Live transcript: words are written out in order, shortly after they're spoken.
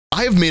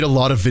I have made a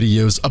lot of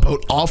videos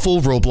about awful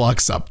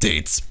Roblox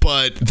updates,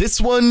 but this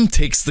one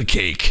takes the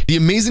cake. The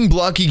amazing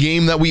blocky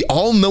game that we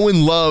all know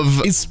and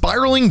love is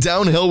spiraling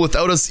downhill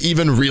without us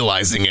even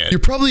realizing it. You're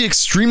probably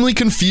extremely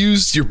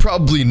confused, you're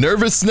probably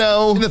nervous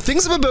now, and the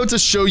things I'm about to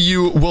show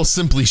you will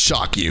simply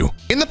shock you.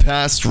 In the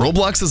past,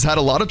 Roblox has had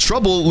a lot of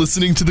trouble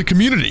listening to the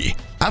community.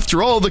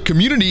 After all, the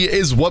community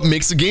is what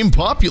makes a game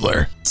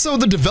popular. So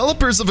the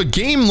developers of a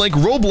game like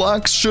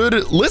Roblox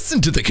should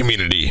listen to the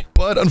community.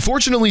 But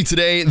unfortunately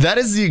today, that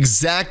is the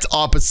exact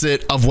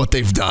opposite of what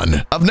they've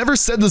done. I've never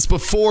said this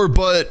before,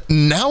 but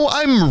now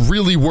I'm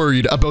really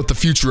worried about the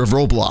future of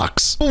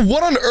Roblox. But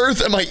what on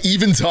earth am I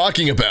even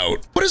talking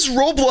about? What is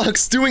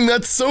Roblox doing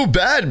that's so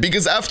bad?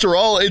 Because after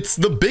all, it's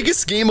the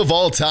biggest game of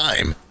all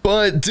time.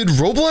 But did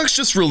Roblox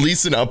just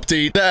release an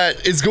update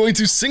that is going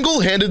to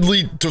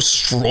single-handedly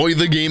destroy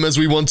the game as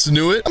we once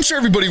knew it? I'm sure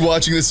everybody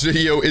watching this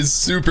video is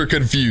super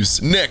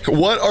confused. Nick,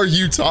 what are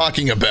you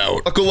talking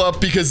about? Buckle up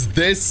because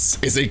this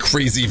is a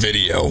crazy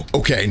video.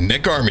 Okay,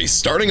 Nick Army,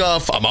 starting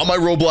off, I'm on my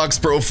Roblox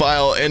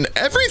profile and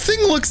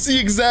everything looks the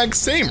exact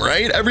same,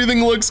 right?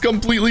 Everything looks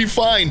completely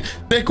fine.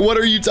 Nick, what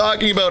are you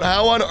talking about?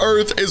 How on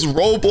earth is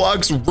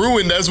Roblox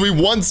ruined as we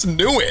once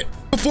knew it?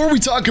 Before we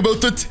talk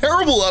about the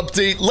terrible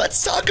update,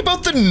 let's talk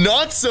about the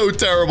not so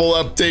terrible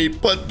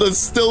update, but the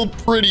still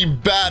pretty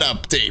bad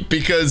update.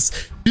 Because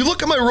if you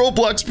look at my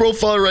Roblox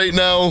profile right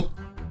now,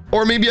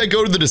 or maybe I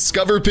go to the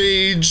Discover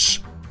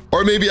page,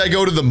 or maybe I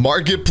go to the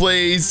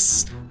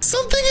Marketplace,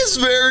 something is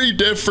very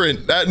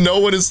different that no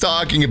one is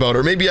talking about.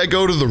 Or maybe I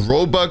go to the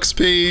Robux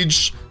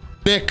page.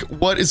 Nick,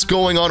 what is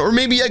going on? Or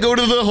maybe I go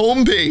to the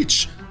home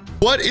page.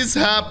 What is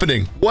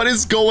happening? What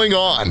is going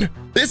on?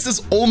 This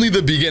is only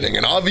the beginning,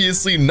 and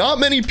obviously not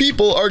many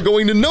people are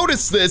going to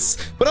notice this,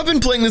 but I've been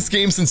playing this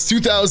game since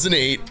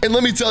 2008, and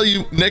let me tell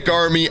you, Nick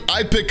Army,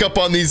 I pick up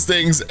on these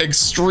things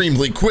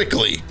extremely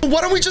quickly.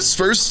 Why don't we just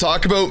first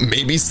talk about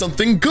maybe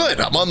something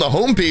good? I'm on the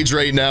homepage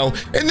right now,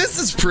 and this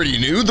is pretty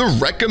new, the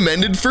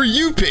recommended for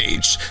you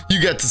page. You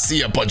get to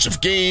see a bunch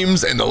of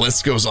games, and the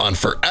list goes on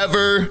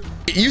forever.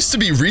 It used to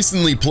be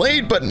recently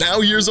played, but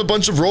now here's a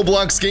bunch of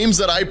Roblox games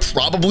that I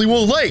probably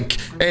will like,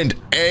 and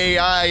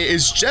AI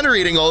is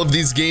generating all of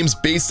these games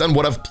based on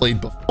what I've played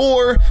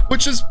before,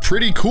 which is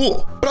pretty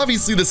cool. But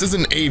obviously this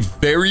isn't a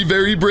very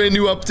brand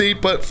new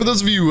update, but for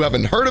those of you who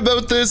haven't heard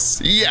about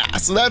this, yeah,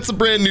 so that's a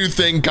brand new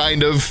thing,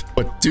 kind of.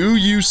 But do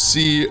you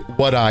see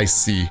what I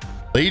see?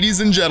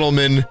 Ladies and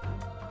gentlemen,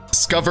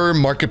 Discover,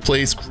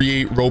 Marketplace,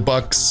 Create,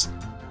 Robux.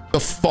 The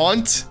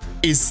font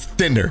is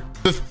thinner.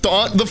 The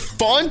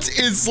font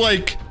is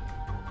like,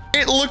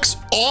 it looks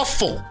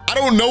awful. I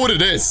don't know what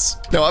it is.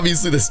 Now,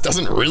 obviously, this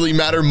doesn't really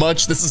matter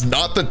much. This is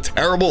not the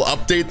terrible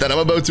update that I'm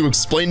about to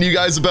explain to you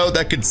guys about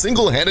that could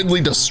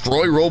single-handedly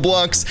destroy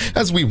Roblox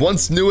as we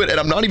once knew it, and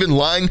I'm not even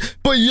lying.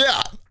 But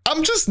yeah,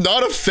 I'm just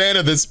not a fan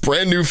of this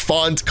brand new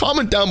font.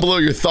 Comment down below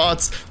your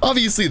thoughts.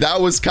 Obviously, that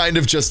was kind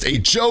of just a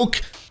joke,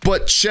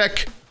 but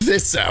check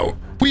this out.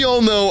 We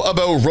all know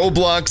about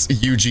Roblox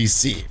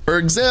UGC. For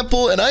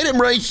example, an item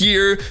right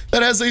here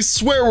that has a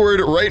swear word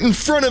right in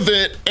front of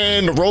it,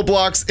 and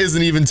Roblox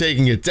isn't even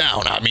taking it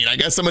down. I mean, I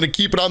guess I'm gonna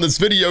keep it on this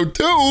video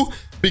too,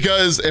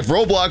 because if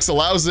Roblox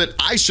allows it,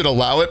 I should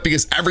allow it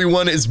because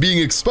everyone is being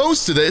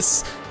exposed to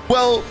this.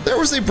 Well, there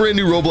was a brand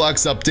new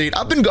Roblox update.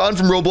 I've been gone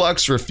from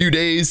Roblox for a few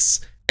days,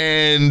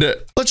 and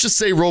let's just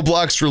say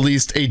Roblox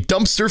released a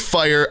dumpster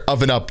fire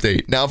of an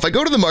update. Now, if I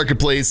go to the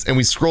Marketplace and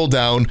we scroll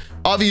down,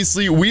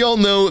 obviously we all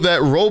know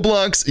that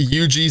Roblox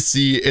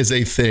UGC is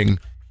a thing.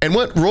 And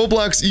what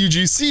Roblox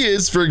UGC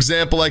is, for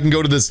example, I can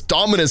go to this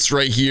Dominus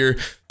right here.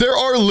 There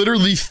are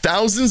literally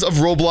thousands of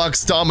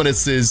Roblox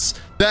Dominuses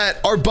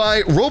that are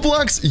by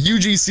Roblox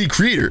UGC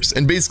creators.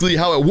 And basically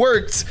how it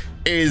worked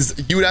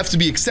is you would have to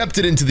be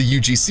accepted into the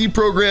UGC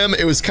program.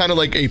 It was kind of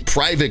like a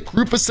private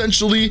group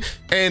essentially,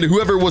 and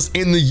whoever was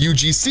in the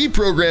UGC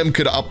program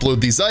could upload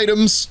these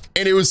items,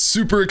 and it was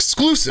super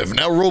exclusive.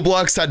 Now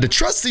Roblox had to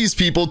trust these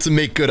people to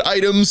make good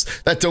items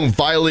that don't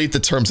violate the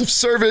terms of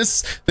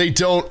service. They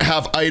don't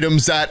have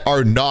items that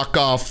are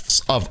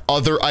knockoffs of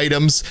other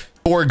items.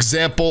 For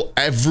example,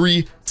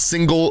 every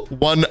single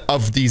one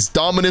of these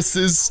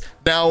Dominuses.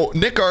 Now,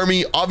 Nick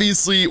Army,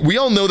 obviously, we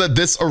all know that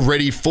this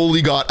already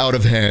fully got out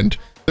of hand.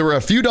 There were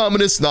a few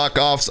Dominus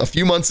knockoffs a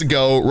few months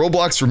ago.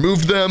 Roblox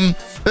removed them.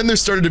 Then there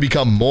started to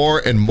become more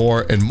and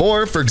more and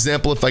more. For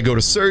example, if I go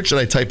to search and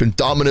I type in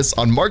Dominus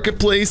on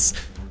Marketplace,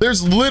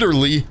 there's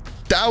literally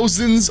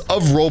thousands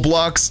of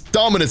Roblox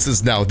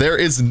Dominuses now. There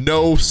is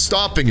no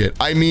stopping it.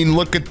 I mean,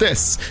 look at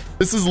this.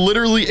 This is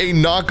literally a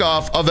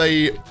knockoff of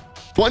a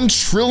 1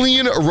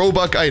 trillion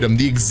Robux item,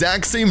 the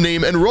exact same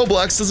name, and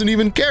Roblox doesn't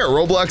even care.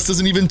 Roblox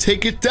doesn't even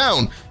take it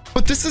down.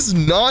 But this is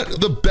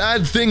not the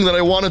bad thing that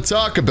I want to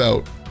talk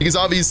about, because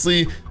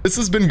obviously this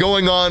has been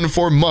going on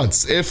for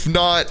months, if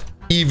not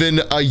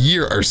even a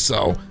year or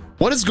so.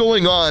 What is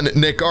going on,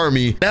 Nick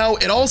Army? Now,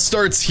 it all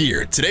starts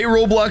here. Today,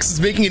 Roblox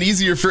is making it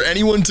easier for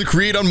anyone to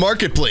create on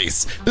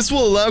Marketplace. This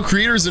will allow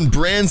creators and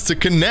brands to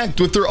connect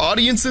with their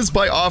audiences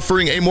by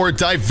offering a more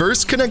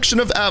diverse connection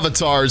of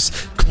avatars,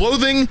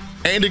 clothing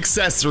and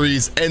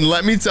accessories. And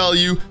let me tell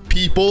you,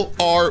 people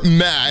are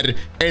mad,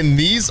 and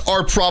these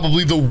are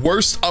probably the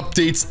worst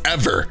updates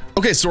ever.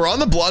 Okay, so we're on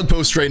the blog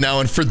post right now,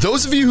 and for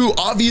those of you who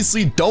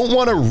obviously don't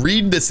want to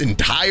read this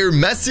entire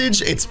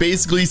message, it's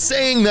basically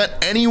saying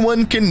that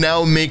anyone can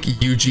now make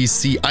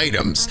UGC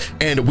items.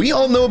 And we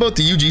all know about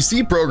the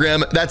UGC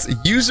program, that's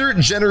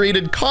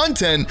user-generated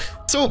content.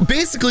 So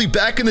basically,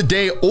 back in the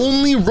day,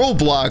 only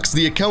Roblox,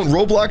 the account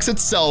Roblox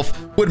itself,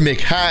 would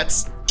make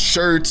hats,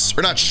 shirts,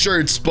 or not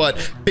shirts, but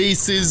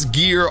faces,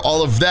 gear,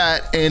 all of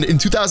that. And in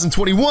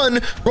 2021,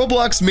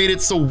 Roblox made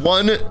it so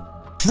one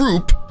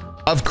group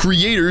of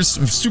creators,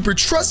 super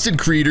trusted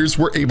creators,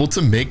 were able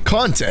to make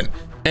content.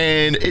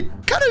 And it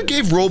kind of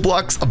gave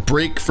Roblox a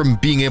break from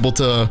being able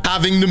to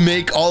having to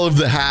make all of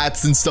the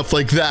hats and stuff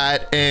like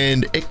that.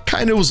 And it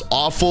kind of was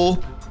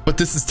awful, but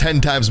this is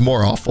 10 times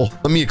more awful.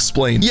 Let me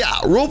explain. Yeah,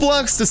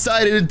 Roblox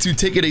decided to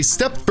take it a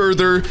step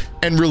further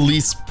and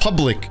release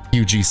public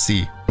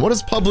UGC. What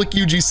does public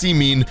UGC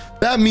mean?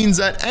 That means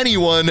that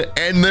anyone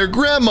and their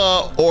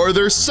grandma or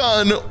their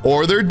son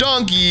or their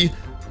donkey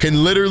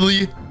can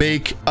literally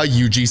make a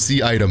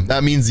UGC item.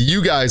 That means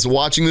you guys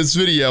watching this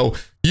video,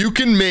 you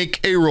can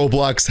make a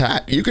Roblox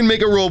hat. You can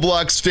make a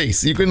Roblox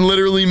face. You can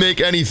literally make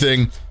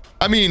anything.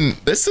 I mean,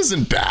 this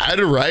isn't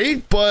bad,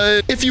 right?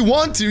 But if you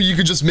want to, you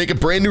could just make a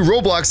brand new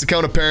Roblox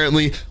account,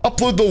 apparently,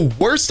 upload the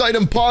worst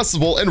item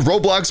possible, and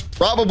Roblox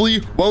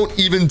probably won't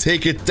even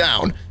take it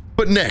down.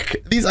 But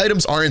Nick, these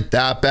items aren't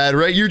that bad,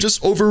 right? You're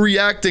just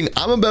overreacting.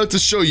 I'm about to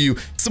show you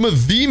some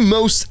of the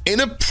most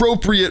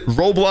inappropriate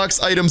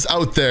Roblox items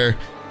out there.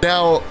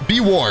 Now,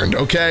 be warned,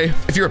 okay?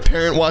 If you're a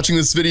parent watching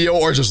this video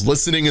or just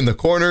listening in the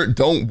corner,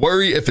 don't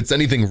worry if it's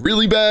anything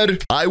really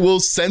bad. I will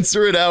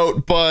censor it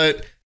out,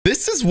 but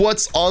this is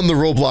what's on the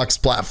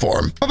Roblox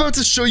platform. I'm about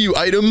to show you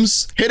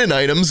items, hidden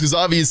items, because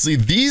obviously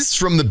these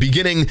from the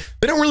beginning,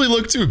 they don't really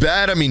look too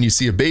bad. I mean, you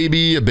see a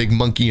baby, a big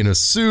monkey in a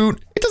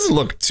suit. It doesn't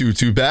look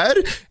too bad.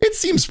 It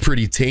seems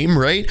pretty tame,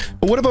 right?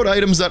 But what about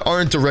items that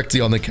aren't directly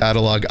on the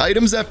catalog?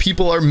 Items that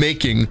people are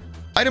making,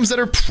 items that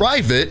are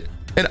private,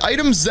 and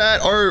items that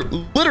are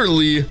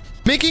literally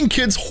making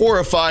kids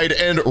horrified,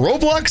 and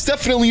Roblox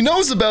definitely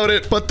knows about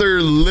it, but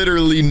they're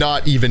literally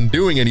not even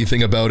doing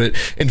anything about it.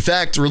 In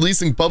fact,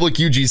 releasing public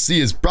UGC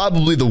is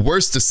probably the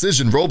worst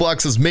decision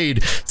Roblox has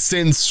made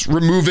since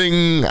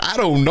removing, I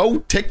don't know,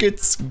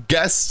 tickets,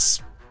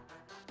 guests.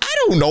 I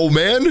don't know,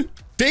 man.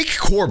 Fake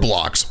core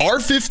blocks,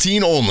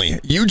 R15 only.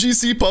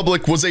 UGC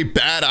public was a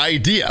bad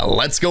idea.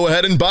 Let's go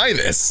ahead and buy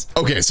this.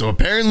 Okay, so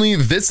apparently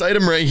this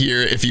item right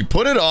here, if you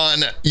put it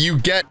on, you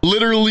get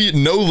literally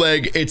no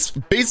leg. It's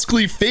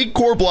basically fake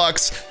core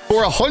blocks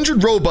for 100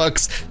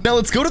 Robux. Now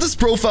let's go to this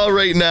profile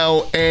right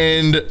now,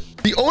 and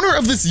the owner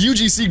of this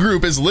UGC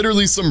group is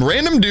literally some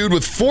random dude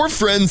with 4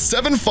 friends,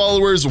 7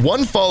 followers,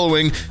 1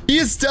 following. He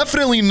is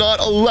definitely not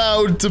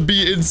allowed to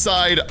be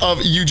inside of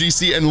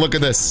UGC. And look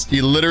at this.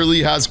 He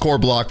literally has core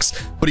blocks,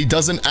 but he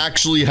doesn't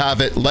actually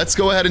have it. Let's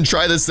go ahead and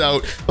try this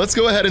out. Let's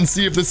go ahead and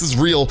see if this is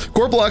real.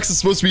 Core blocks is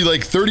supposed to be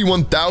like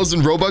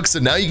 31,000 Robux,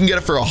 and now you can get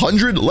it for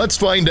 100. Let's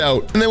find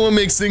out. And then what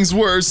makes things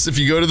worse, if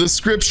you go to the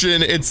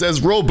description, it says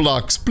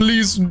Roblox.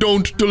 Please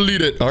don't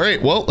delete it. All right,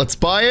 well, let's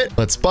buy it.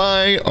 Let's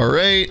buy. All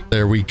right,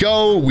 there we go.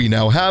 We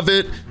now have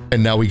it.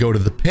 And now we go to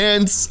the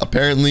pants.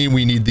 Apparently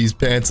we need these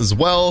pants as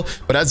well.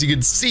 But as you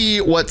can see,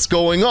 what's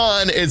going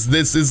on is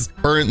this is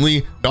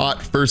currently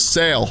not for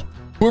sale.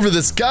 Whoever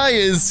this guy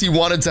is, he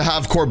wanted to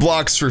have core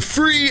blocks for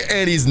free,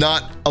 and he's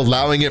not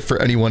allowing it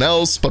for anyone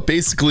else. But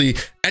basically,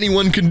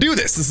 anyone can do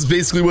this. This is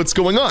basically what's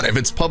going on. If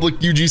it's public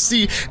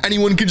UGC,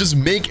 anyone can just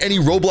make any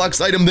Roblox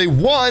item they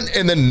want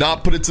and then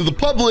not put it to the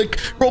public.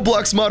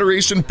 Roblox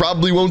moderation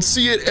probably won't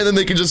see it, and then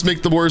they can just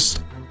make the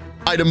worst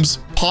items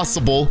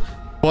possible.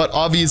 But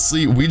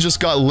obviously we just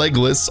got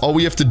legless. All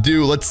we have to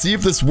do, let's see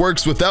if this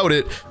works without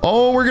it.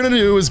 All we're gonna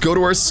do is go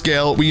to our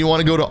scale. We want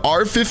to go to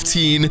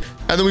R15,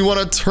 and then we want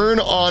to turn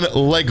on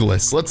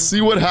legless. Let's see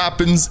what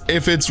happens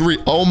if it's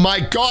oh my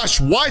gosh,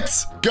 what?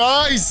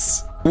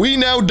 Guys, we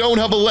now don't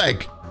have a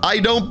leg. I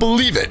don't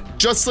believe it.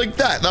 Just like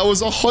that. That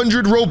was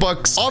 100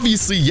 Robux.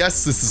 Obviously,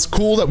 yes, this is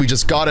cool that we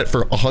just got it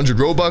for 100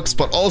 Robux,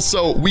 but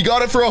also we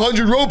got it for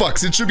 100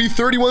 Robux. It should be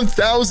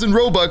 31,000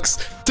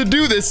 Robux to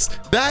do this.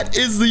 That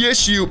is the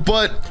issue,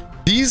 but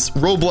these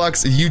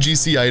Roblox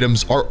UGC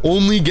items are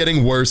only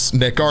getting worse,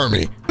 Nick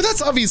Army. But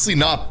that's obviously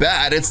not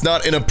bad. It's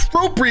not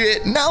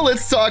inappropriate. Now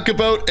let's talk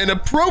about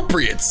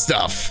inappropriate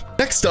stuff.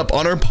 Next up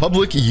on our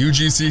public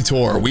UGC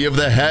tour, we have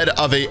the head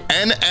of a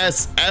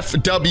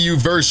NSFW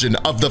version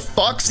of the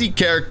Foxy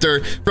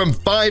character from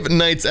Five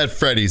Nights at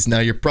Freddy's. Now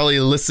you're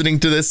probably listening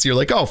to this, you're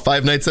like, oh,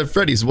 Five Nights at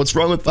Freddy's. What's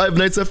wrong with Five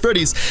Nights at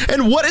Freddy's?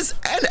 And what is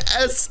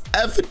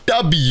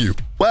NSFW?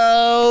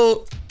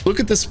 Well,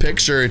 look at this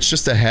picture. It's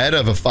just a head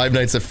of a Five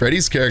Nights at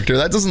Freddy's character.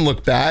 That doesn't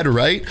look bad,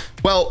 right?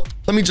 Well,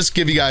 let me just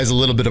give you guys a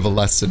little bit of a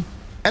lesson.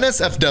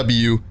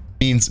 NSFW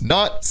means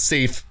not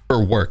safe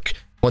for work.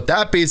 What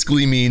that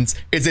basically means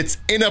is it's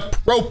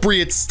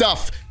inappropriate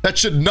stuff that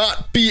should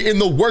not be in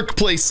the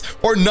workplace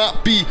or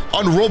not be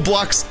on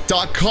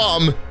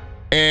Roblox.com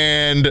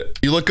and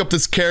you look up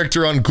this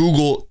character on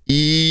Google,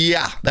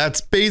 yeah,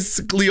 that's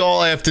basically all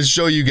I have to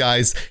show you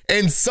guys.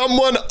 And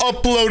someone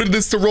uploaded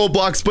this to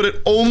Roblox, but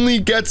it only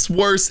gets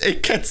worse.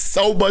 It gets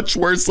so much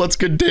worse. Let's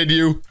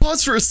continue.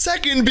 Pause for a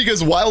second,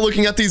 because while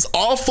looking at these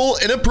awful,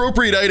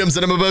 inappropriate items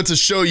that I'm about to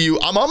show you,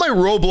 I'm on my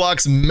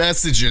Roblox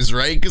messages,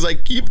 right? Because I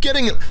keep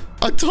getting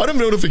a ton of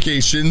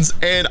notifications,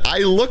 and I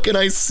look and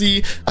I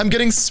see I'm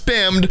getting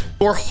spammed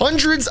for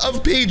hundreds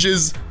of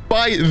pages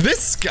by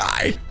this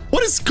guy.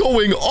 What is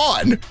going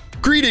on?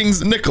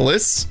 Greetings,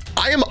 Nicholas.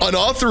 I am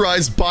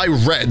unauthorized by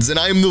Reds, and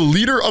I am the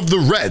leader of the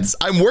Reds.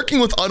 I'm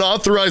working with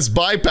unauthorized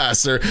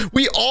bypasser.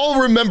 We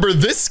all remember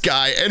this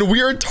guy, and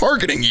we are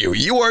targeting you.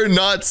 You are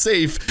not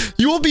safe.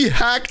 You will be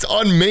hacked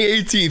on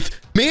May 18th.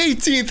 May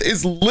 18th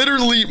is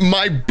literally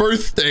my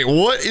birthday.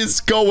 What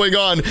is going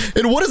on?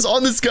 And what is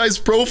on this guy's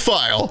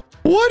profile?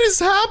 What is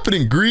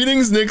happening?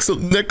 Greetings,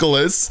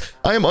 Nicholas.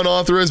 I am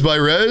unauthorized by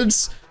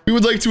Reds. We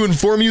would like to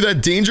inform you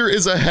that danger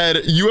is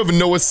ahead. You have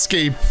no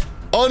escape.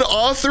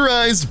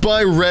 Unauthorized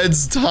by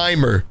Red's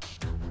timer.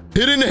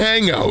 Hidden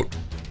hangout.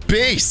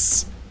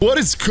 Base. What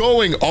is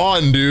going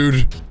on,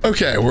 dude?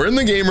 Okay, we're in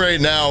the game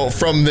right now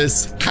from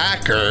this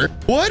hacker.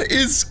 What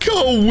is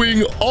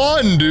going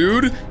on,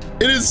 dude?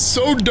 It is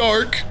so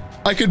dark.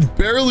 I could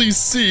barely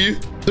see.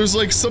 There's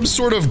like some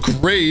sort of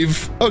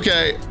grave.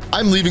 Okay,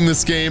 I'm leaving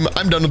this game.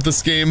 I'm done with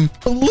this game.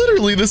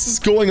 Literally, this is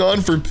going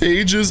on for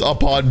pages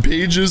upon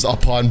pages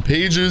upon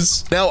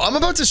pages. Now, I'm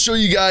about to show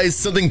you guys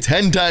something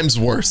 10 times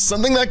worse.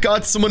 Something that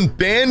got someone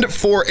banned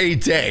for a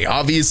day.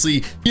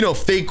 Obviously, you know,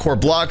 fake core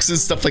blocks and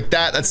stuff like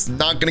that. That's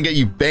not gonna get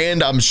you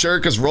banned, I'm sure,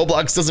 because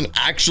Roblox doesn't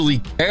actually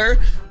care.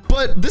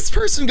 But this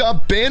person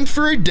got banned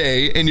for a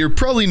day, and you're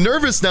probably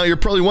nervous now. You're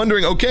probably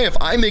wondering, okay, if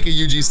I make a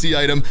UGC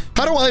item,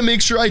 how do I make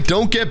sure I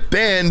don't get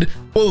banned?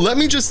 Well, let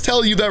me just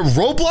tell you that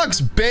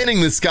Roblox banning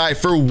this guy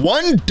for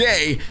one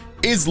day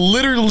is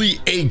literally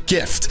a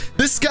gift.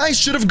 This guy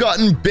should have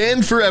gotten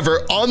banned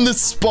forever on the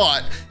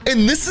spot.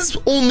 And this is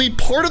only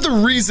part of the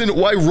reason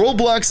why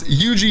Roblox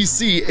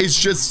UGC is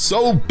just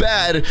so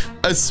bad,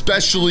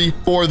 especially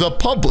for the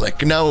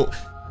public. Now,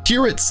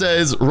 here it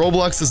says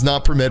Roblox does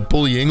not permit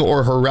bullying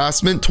or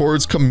harassment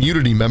towards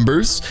community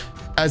members.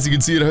 As you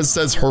can see, it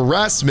says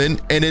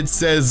harassment, and it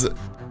says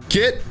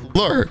get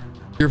lure.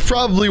 You're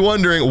probably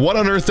wondering what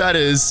on earth that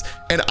is,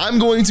 and I'm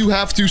going to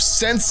have to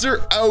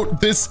censor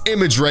out this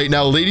image right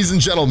now, ladies and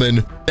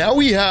gentlemen. Now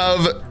we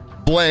have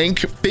blank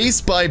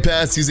face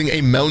bypass using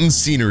a mountain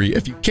scenery.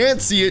 If you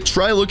can't see it,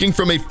 try looking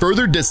from a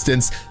further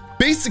distance.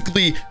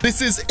 Basically,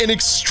 this is an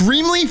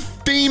extremely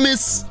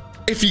famous,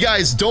 if you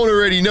guys don't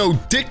already know,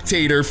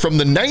 dictator from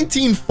the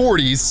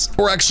 1940s,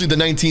 or actually the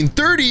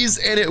 1930s,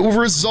 and it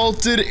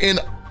resulted in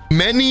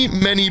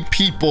many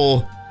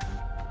people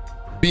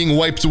being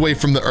wiped away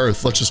from the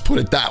earth. Let's just put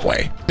it that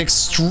way. An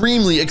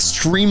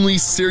extremely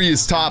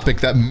serious topic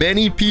that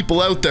many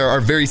people out there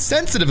are very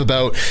sensitive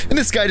about, and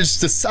this guy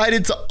just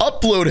decided to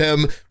upload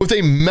him with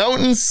a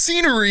mountain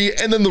scenery,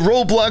 and then the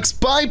Roblox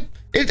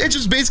it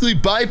just basically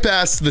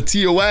bypassed the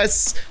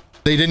TOS.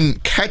 They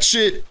didn't catch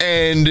it,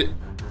 and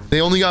they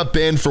only got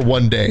banned for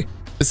one day.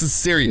 This is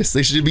serious.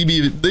 They should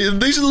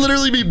should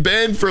literally be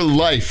banned for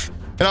life.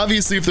 And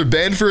obviously, if they're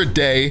banned for a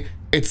day,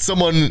 it's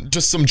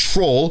just some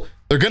troll.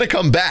 They're gonna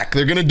come back.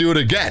 They're gonna do it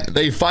again.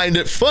 They find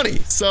it funny.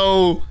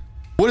 So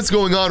what is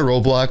going on,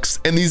 Roblox?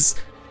 And these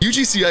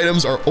UGC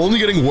items are only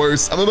getting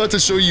worse. I'm about to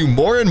show you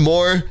more and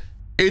more.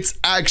 It's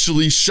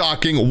actually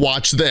shocking.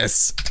 Watch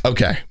this.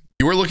 Okay,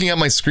 you are looking at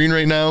my screen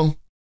right now,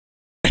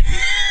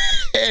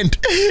 and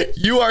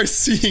you are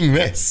seeing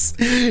this.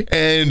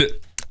 And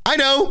I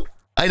know,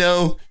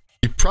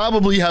 you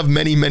probably have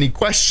many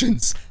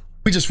questions.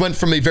 We just went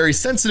from a very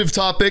sensitive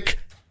topic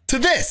to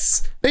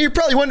this. Now you're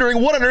probably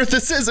wondering what on earth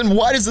this is and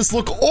why does this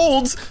look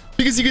old?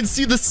 Because you can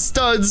see the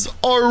studs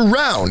are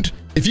round.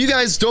 If you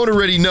guys don't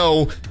already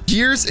know,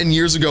 years and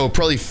years ago,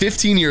 probably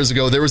 15 years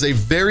ago, there was a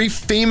very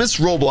famous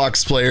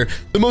Roblox player,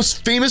 the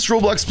most famous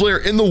Roblox player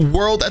in the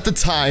world at the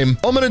time.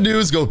 All I'm gonna do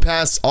is go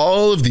past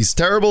all of these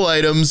terrible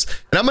items,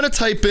 and I'm gonna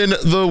type in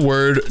the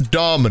word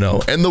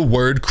domino and the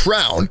word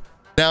crown.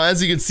 Now,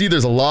 as you can see,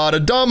 there's a lot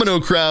of domino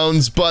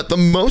crowns, but the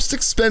most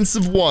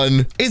expensive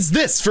one is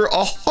this for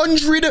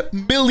 100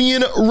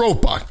 million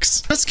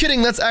Robux. Just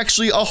kidding, that's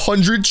actually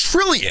 100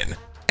 trillion.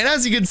 And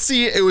as you can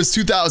see, it was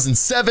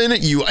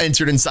 2007. You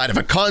entered inside of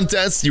a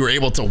contest. You were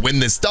able to win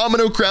this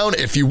domino crown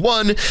if you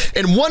won.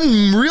 And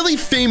one really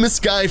famous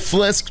guy,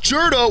 Flesk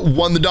Jurda,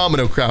 won the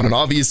domino crown. And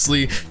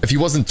obviously, if he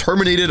wasn't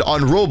terminated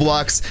on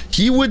Roblox,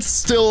 he would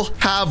still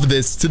have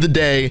this to the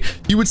day.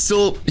 He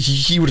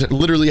would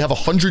literally have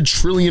 100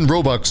 trillion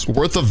Robux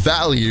worth of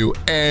value,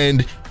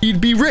 and he'd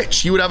be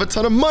rich. He would have a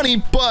ton of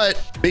money.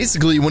 But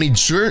basically, when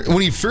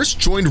he first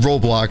joined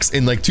Roblox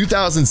in like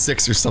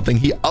 2006 or something,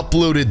 he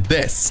uploaded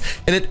this,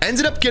 and it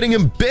ended up getting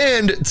him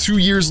banned 2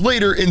 years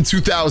later in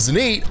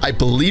 2008. I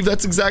believe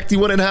that's exactly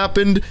when it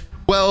happened.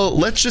 Well,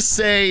 let's just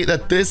say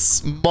that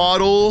this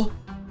model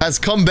has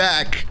come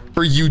back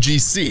for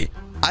UGC.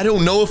 I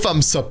don't know if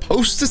I'm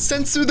supposed to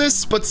censor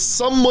this, but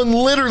someone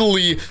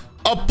literally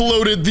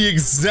uploaded the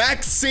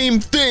exact same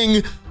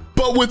thing,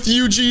 but with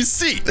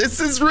UGC. This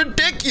is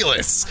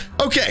ridiculous.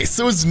 Okay,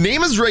 so his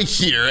name is right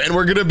here, and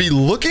we're gonna be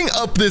looking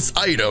up this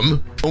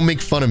item. Don't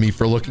make fun of me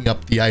for looking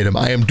up the item.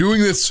 I am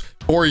doing this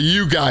for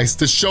you guys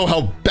to show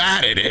how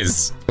bad it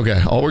is.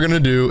 Okay, all we're gonna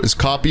do is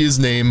copy his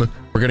name.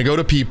 We're gonna go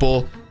to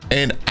people,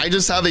 and I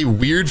just have a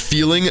weird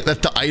feeling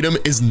that the item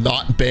is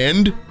not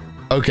banned.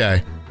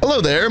 Okay.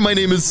 Hello there, my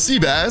name is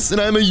Seabass, and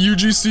I'm a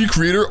UGC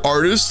creator,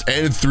 artist,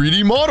 and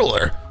 3D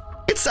modeler.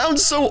 It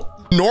sounds so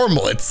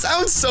normal. It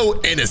sounds so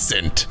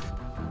innocent.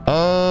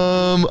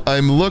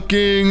 I'm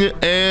looking,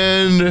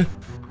 and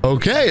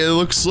okay, it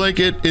looks like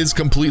it is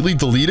completely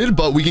deleted,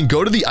 but we can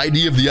go to the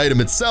ID of the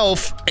item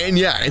itself, and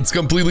yeah, it's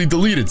completely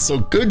deleted. So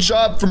good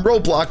job from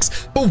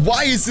Roblox. But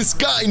why is this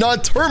guy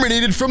not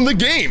terminated from the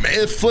game?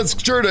 If Let's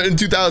Jerda in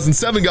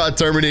 2007 got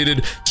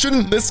terminated,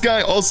 shouldn't this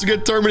guy also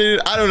get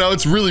terminated? I don't know.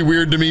 It's really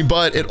weird to me,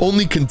 but it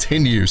only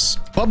continues.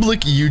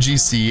 Public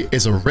UGC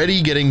is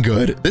already getting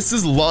good. This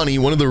is Lonnie,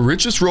 one of the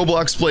richest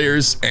Roblox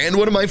players and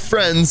one of my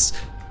friends.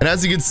 And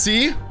as you can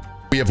see,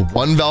 we have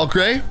 1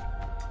 Valkyrie,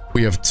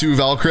 we have 2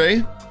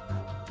 Valkyrie,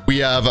 we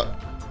have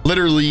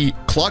literally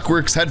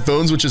Clockworks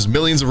headphones, which is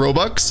millions of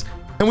Robux,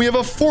 and we have a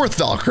 4th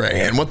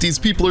Valkyrie. And what these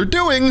people are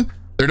doing,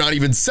 they're not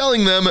even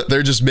selling them,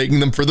 they're just making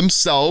them for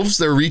themselves,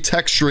 they're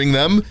retexturing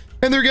them,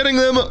 and they're getting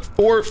them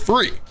for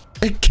free.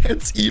 It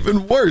gets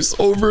even worse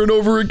over and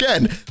over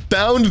again.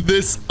 Found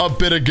this a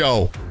bit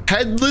ago.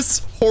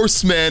 Headless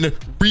Horseman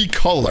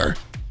recolor.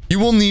 You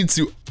will need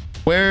to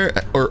wear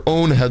or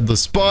own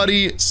headless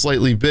body,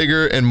 slightly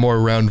bigger and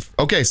more round.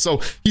 Okay,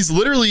 so he's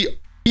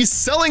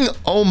selling,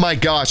 oh my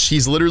gosh,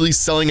 he's literally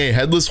selling a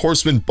headless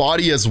horseman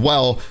body as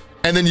well.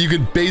 And then you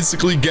could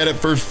basically get it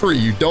for free.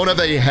 You don't have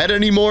a head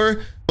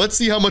anymore. Let's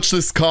see how much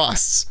this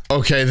costs.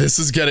 Okay, this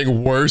is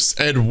getting worse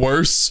and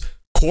worse.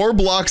 Core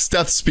Blocks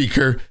Death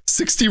Speaker,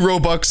 60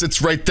 Robux.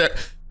 It's right there.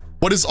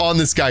 What is on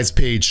this guy's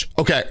page?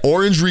 Okay,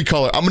 orange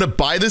recolor. I'm gonna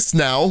buy this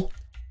now.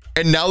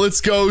 And now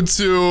let's go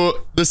to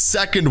the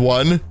second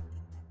one.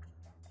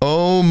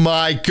 Oh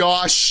my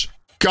gosh,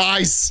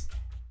 guys,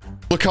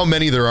 look how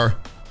many there are.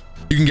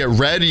 You can get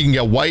red, you can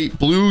get white,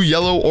 blue,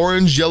 yellow,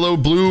 orange, yellow,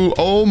 blue.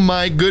 Oh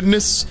my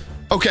goodness.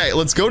 Okay,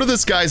 let's go to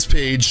this guy's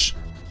page.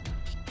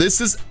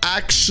 This is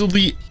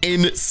actually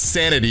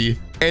insanity.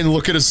 And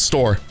look at his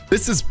store.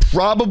 This is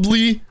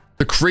probably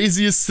the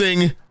craziest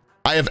thing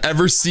I have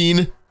ever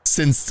seen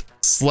since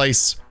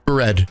sliced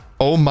bread.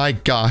 Oh my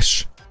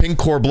gosh. Pink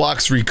Core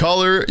Blocks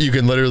recolor. You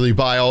can literally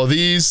buy all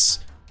these.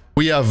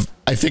 We have,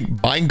 I think,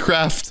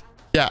 Minecraft.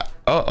 Yeah.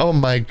 Oh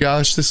my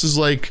gosh. This is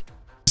like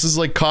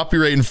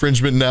copyright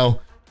infringement now.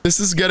 This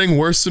is getting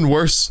worse and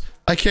worse.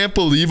 I can't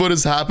believe what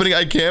is happening.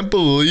 I can't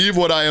believe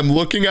what I am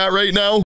looking at right now.